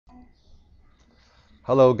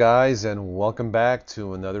Hello guys, and welcome back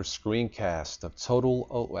to another screencast of Total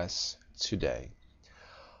OS Today.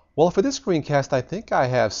 Well, for this screencast, I think I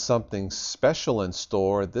have something special in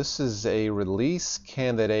store. This is a release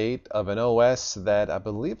candidate of an OS that I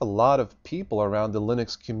believe a lot of people around the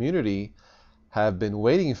Linux community have been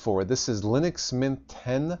waiting for. This is LinuxMint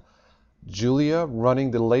 10 Julia running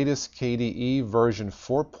the latest KDE version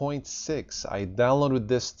 4.6. I downloaded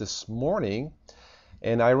this morning,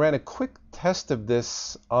 and I ran a quick test of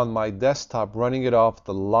this on my desktop, running it off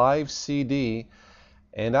the live CD.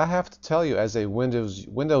 And I have to tell you, as a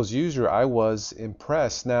Windows user, I was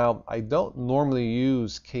impressed. Now, I don't normally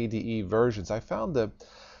use KDE versions. I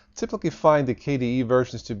typically find the KDE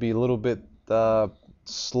versions to be a little bit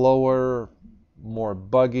slower, more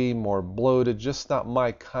buggy, more bloated, just not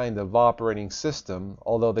my kind of operating system,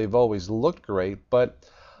 although they've always looked great. But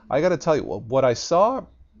I got to tell you, what I saw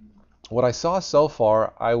so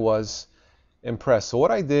far, I was impressed. So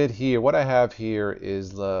what I have here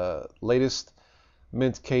is the latest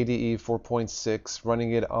Mint KDE 4.6,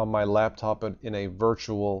 running it on my laptop in a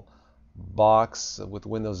virtual box with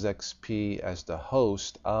Windows XP as the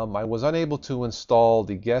host. I was unable to install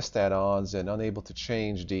the guest add-ons and unable to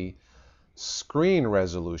change the screen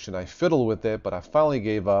resolution. I fiddled with it, but I finally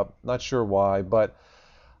gave up. Not sure why, but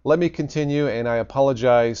let me continue, and I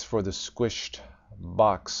apologize for the squished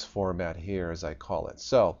box format here, as I call it.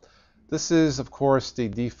 So this is, of course, the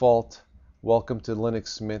default Welcome to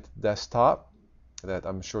Linux Mint desktop that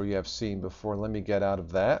I'm sure you have seen before. Let me get out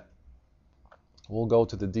of that. We'll go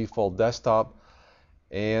to the default desktop,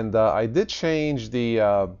 and I did change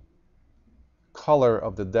the color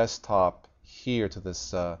of the desktop here to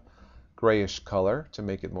this grayish color to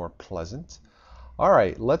make it more pleasant. All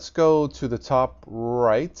right, let's go to the top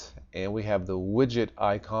right, and we have the widget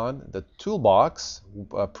icon, the toolbox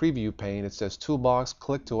preview pane. It says toolbox,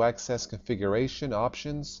 click to access configuration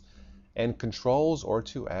options and controls, or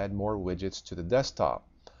to add more widgets to the desktop.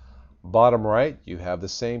 Bottom right, you have the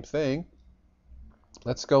same thing.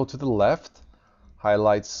 Let's go to the left,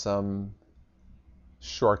 highlight some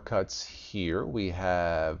shortcuts here. We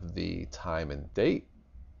have the time and date,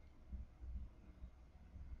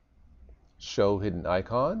 show hidden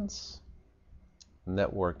icons,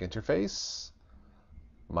 network interface,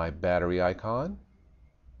 my battery icon,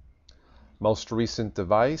 most recent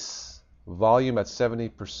device, volume at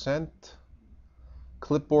 70%,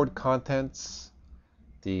 clipboard contents,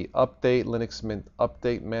 the update Linux Mint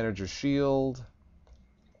Update Manager Shield,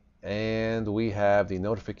 and we have the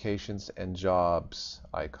notifications and jobs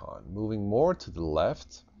icon. Moving more to the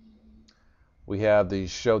left, we have the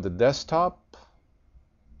show the desktop,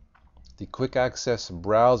 the quick access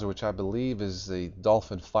browser, which I believe is the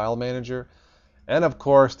Dolphin file manager, and of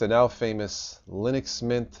course the now famous Linux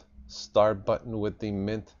Mint start button with the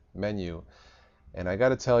Mint menu. And I got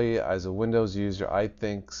to tell you, as a Windows user, I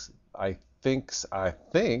think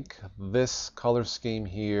this color scheme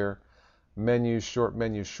here, short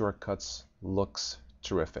menu shortcuts, looks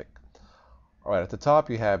terrific. All right, at the top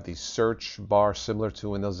you have the search bar, similar to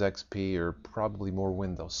Windows XP or probably more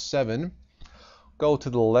Windows 7. Go to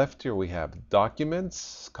the left here, we have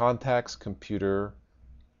documents, contacts, computer,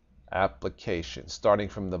 applications. Starting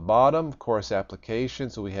from the bottom, of course,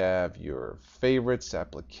 applications. So we have your favorites,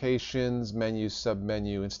 applications, menu,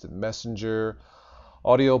 submenu, instant messenger,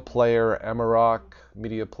 audio player, Amarok,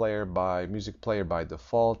 media player by music player by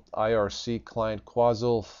default, IRC client,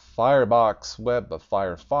 Quazzle, Firefox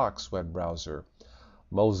web browser,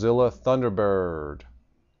 Mozilla Thunderbird,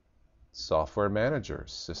 software manager,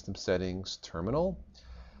 system settings, terminal,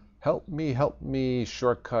 help me,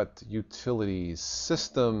 shortcut, utilities,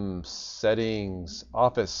 system settings,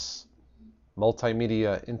 office,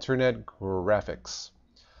 multimedia, internet, graphics.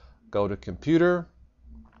 Go to computer.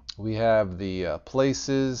 We have the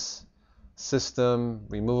places, system,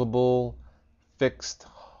 removable, fixed,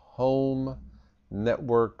 home,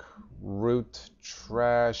 network, root,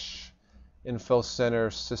 trash, info center,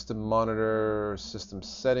 system monitor, system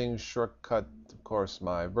settings, shortcut, of course,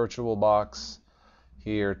 my virtual box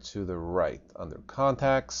here to the right. Under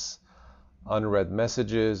contacts, unread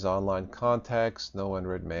messages, online contacts, no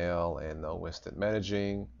unread mail, and no instant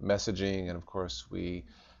messaging, and of course we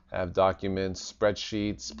have documents,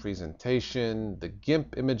 spreadsheets, presentation, the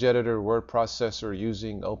GIMP image editor, word processor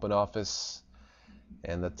using OpenOffice,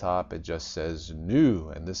 and the top it just says new,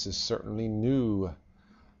 and this is certainly new.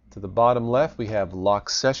 To the bottom left we have lock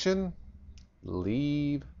session,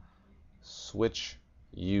 leave, switch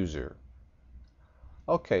user.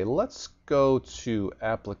 Okay, let's go to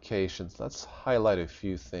applications. Let's highlight a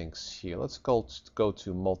few things here. Let's go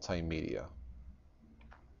to multimedia.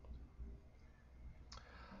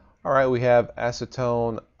 All right, we have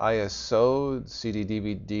acetone, ISO,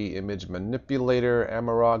 CD/DVD image manipulator,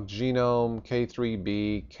 Amarok Genome,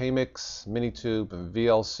 K3B, KMix, Minitube, and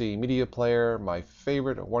VLC media player. My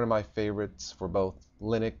favorite, one of my favorites for both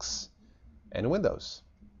Linux and Windows.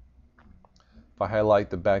 If I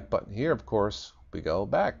highlight the back button here, of course, we go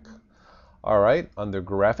back. All right, under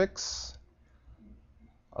graphics,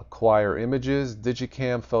 acquire images,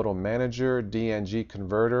 Digicam Photo Manager, DNG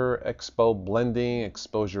Converter, Expo Blending,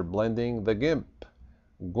 Exposure Blending, the GIMP,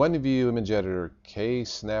 GwenView Image Editor,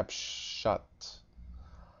 K-Snapshot,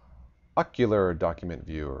 Ocular Document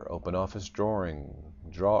Viewer, OpenOffice Drawing,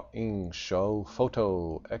 Drawing Show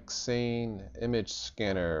Photo, Xane Image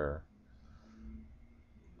Scanner.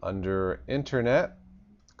 Under Internet,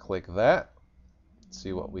 click that,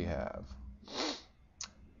 see what we have.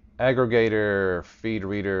 Aggregator, feed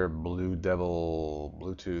reader, Blue Devil,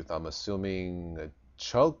 Bluetooth, I'm assuming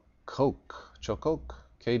Chocoke,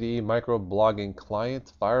 KDE microblogging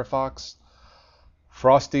client, Firefox,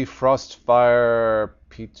 Frosty Frostfire,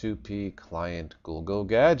 P2P client, Google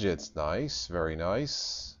Gadgets, nice, very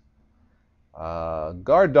nice.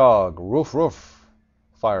 Guard Dog, Roof,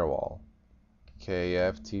 Firewall,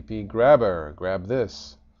 KFTP Grabber, grab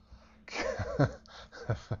this.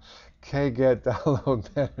 KGet Download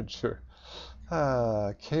Manager,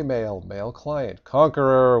 Kmail Mail Client,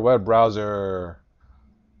 Conqueror Web Browser.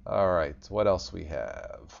 All right, what else we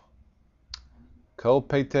have?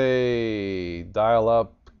 Kopete,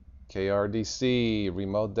 Dial-Up, KRDC,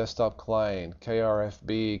 Remote Desktop Client,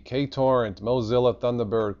 KRFB, KTorrent, Mozilla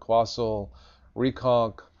Thunderbird, Quassel,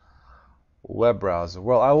 Reconq, Web Browser.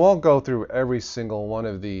 Well, I won't go through every single one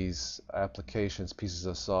of these applications, pieces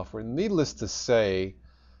of software. Needless to say,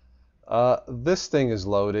 this thing is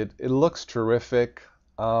loaded. It looks terrific.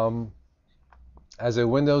 As a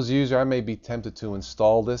Windows user, I may be tempted to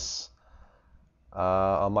install this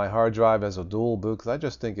on my hard drive as a dual boot because I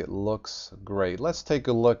just think it looks great. Let's take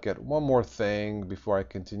a look at one more thing before I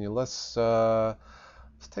continue. Let's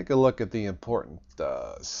take a look at the important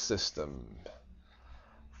system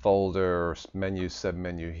folder, menu,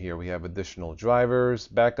 submenu here. We have additional drivers,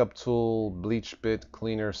 backup tool, BleachBit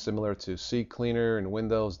cleaner similar to CCleaner in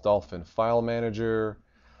Windows, Dolphin file manager,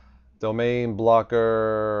 domain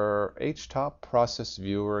blocker, HTOP process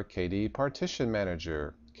viewer, KDE partition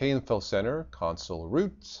manager, KInfo Center, console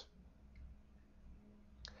root,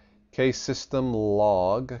 KSystem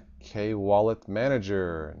log, KWallet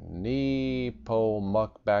manager,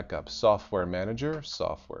 Nepomuk backup, software manager,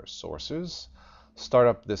 software sources,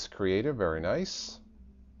 Startup Disk Creator, very nice.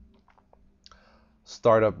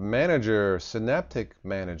 Startup Manager, Synaptic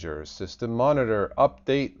Manager, System Monitor,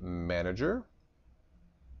 Update Manager,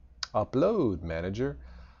 Upload Manager,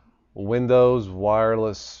 Windows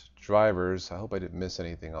Wireless Drivers. I hope I didn't miss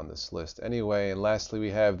anything on this list. Anyway, and lastly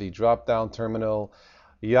we have the drop-down terminal,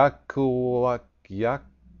 YAQUAKE,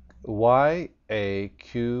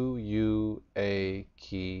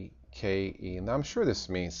 and I'm sure this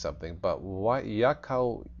means something, but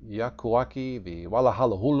Yakuaki, the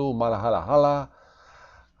Walahala Hulu, Malahala,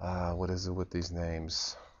 what is it with these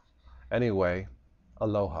names? Anyway,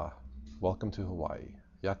 aloha, welcome to Hawaii.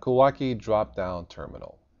 Yakuaki drop-down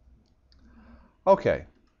terminal. Okay,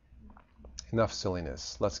 enough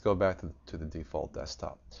silliness. Let's go back to the default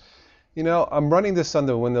desktop. You know, I'm running this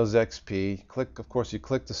under Windows XP. Of course, you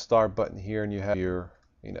click the start button here and you have your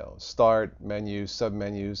start menu,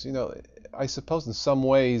 submenus. I suppose in some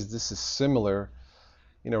ways this is similar.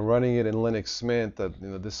 Running it in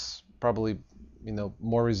LinuxMint, this probably,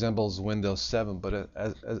 more resembles Windows 7. But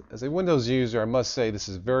as a Windows user, I must say this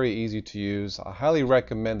is very easy to use. I highly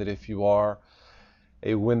recommend it if you are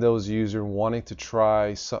a Windows user wanting to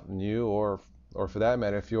try something new, or for that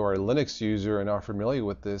matter, if you are a Linux user and are familiar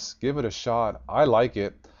with this, give it a shot. I like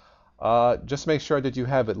it. Just make sure that you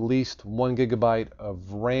have at least 1 GB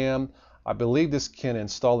of RAM. I believe this can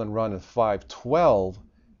install and run at 512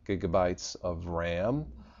 GB of RAM.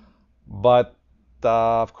 But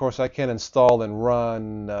of course, I can install and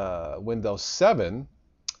run Windows 7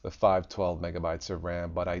 with 512 MB of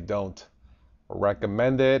RAM, but I don't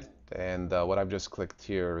recommend it. And what I've just clicked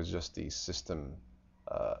here is just the system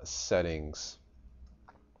settings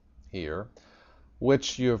here,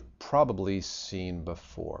 which you've probably seen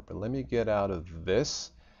before. But let me get out of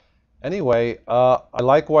this. Anyway, I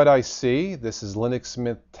like what I see. This is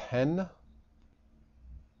LinuxMint 10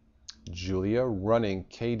 Julia running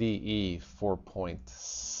KDE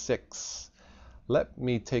 4.6. Let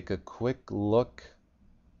me take a quick look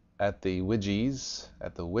at the widgets,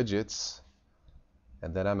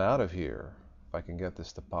 and then I'm out of here. If I can get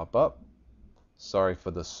this to pop up. Sorry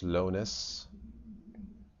for the slowness.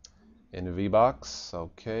 in VBox.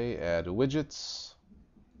 Okay, add widgets.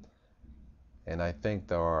 And I think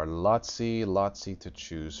there are lotsy to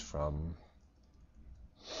choose from.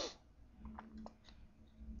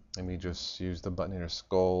 Let me just use the button here,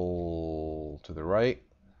 scroll to the right.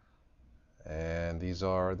 And these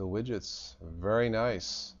are the widgets. Very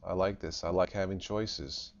nice. I like this. I like having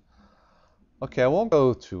choices. Okay, I won't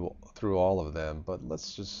go through all of them, but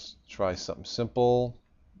let's just try something simple.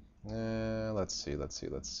 Let's see.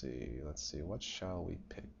 What shall we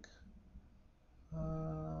pick?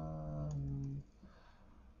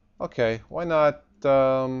 Okay, why not?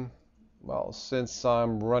 Well, since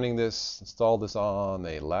I'm running this, install this on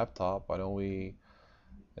a laptop, why don't we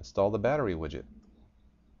install the battery widget?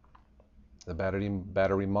 The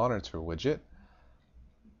battery monitor widget.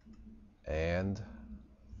 And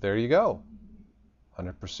there you go.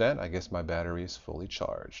 100%. I guess my battery is fully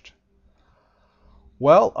charged.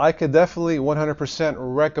 Well, I could definitely 100%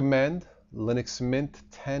 recommend LinuxMint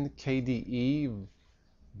 10 KDE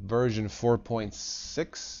version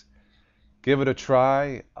 4.6. Give it a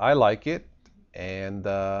try. I like it. And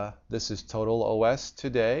this is Total OS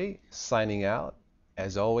today, signing out.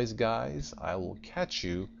 As always, guys, I will catch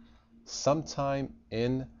you sometime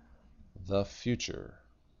in the future.